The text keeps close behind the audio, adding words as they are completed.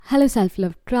Hello, Self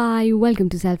Love Try. Welcome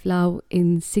to Self Love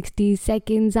in 60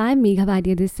 Seconds. I'm Megha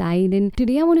Bhatia this side, and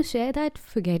today I want to share that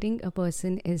forgetting a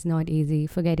person is not easy.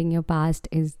 Forgetting your past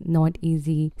is not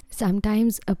easy.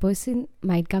 Sometimes a person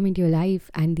might come into your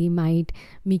life and they might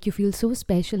make you feel so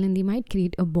special, and they might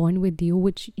create a bond with you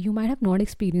which you might have not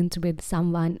experienced with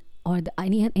someone or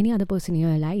any other person in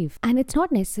your life. And it's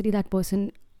not necessary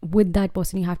with that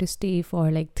person you have to stay for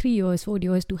like 3 years, 4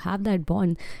 years to have that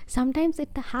bond. Sometimes it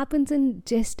happens in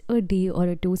just a day or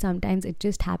a two. Sometimes it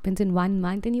just happens in 1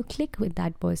 month and you click with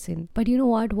that person. But you know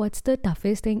what's the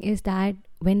toughest thing is that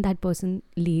when that person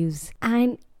leaves,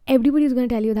 and everybody is going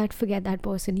to tell you that forget that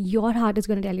person, your heart is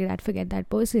going to tell you that forget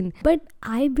that person. But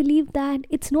I believe that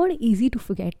it's not easy to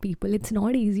forget people. It's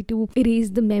not easy to erase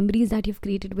the memories that you've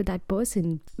created with that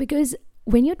person, because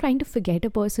when you're trying to forget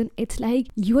a person, it's like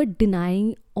you are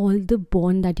denying all the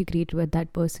bond that you created with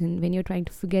that person. When you're trying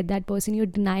to forget that person, you're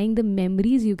denying the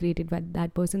memories you created with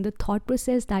that person, the thought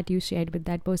process that you shared with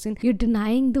that person. You're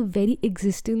denying the very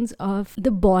existence of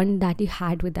the bond that you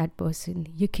had with that person.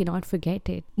 You cannot forget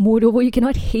it. Moreover, you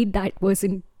cannot hate that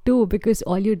person too, because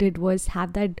all you did was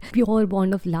have that pure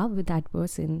bond of love with that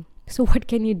person. So what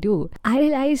can you do? I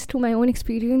realized through my own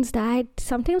experience that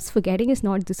sometimes forgetting is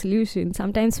not the solution.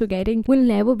 Sometimes forgetting will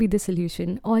never be the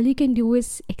solution. All you can do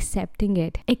is accepting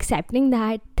it. Accepting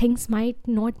that things might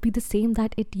not be the same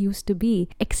that it used to be.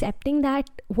 Accepting that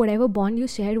whatever bond you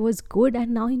shared was good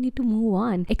and now you need to move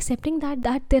on. Accepting that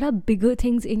there are bigger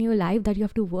things in your life that you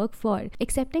have to work for.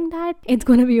 Accepting that it's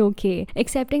going to be okay.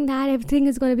 Accepting that everything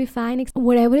is going to be fine.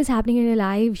 Whatever is happening in your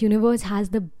life, universe has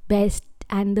the best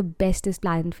and the best is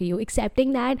planned for you.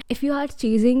 Accepting that if you are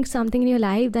chasing something in your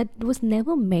life that was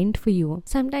never meant for you,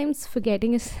 sometimes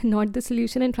forgetting is not the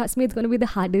solution, and trust me, it's going to be the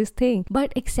hardest thing.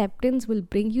 But acceptance will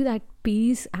bring you that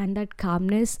peace and that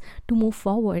calmness to move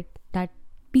forward, that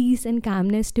peace and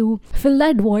calmness to fill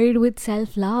that void with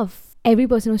self-love. Every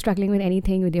person who's struggling with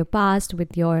anything, with your past,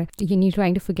 with you're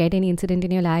trying to forget any incident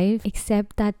in your life,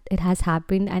 accept that it has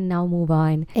happened and now move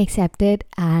on. Accept it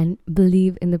and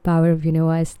believe in the power of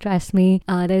universe. Trust me,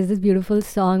 there's this beautiful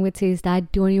song which says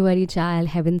that don't you worry child,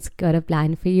 heaven's got a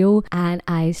plan for you, and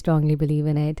I strongly believe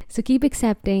in it. So keep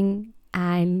accepting.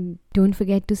 And don't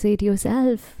forget to say to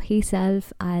yourself, hey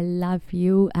self, I love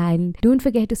you. And don't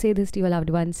forget to say this to your loved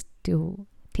ones too.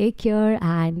 Take care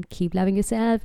and keep loving yourself.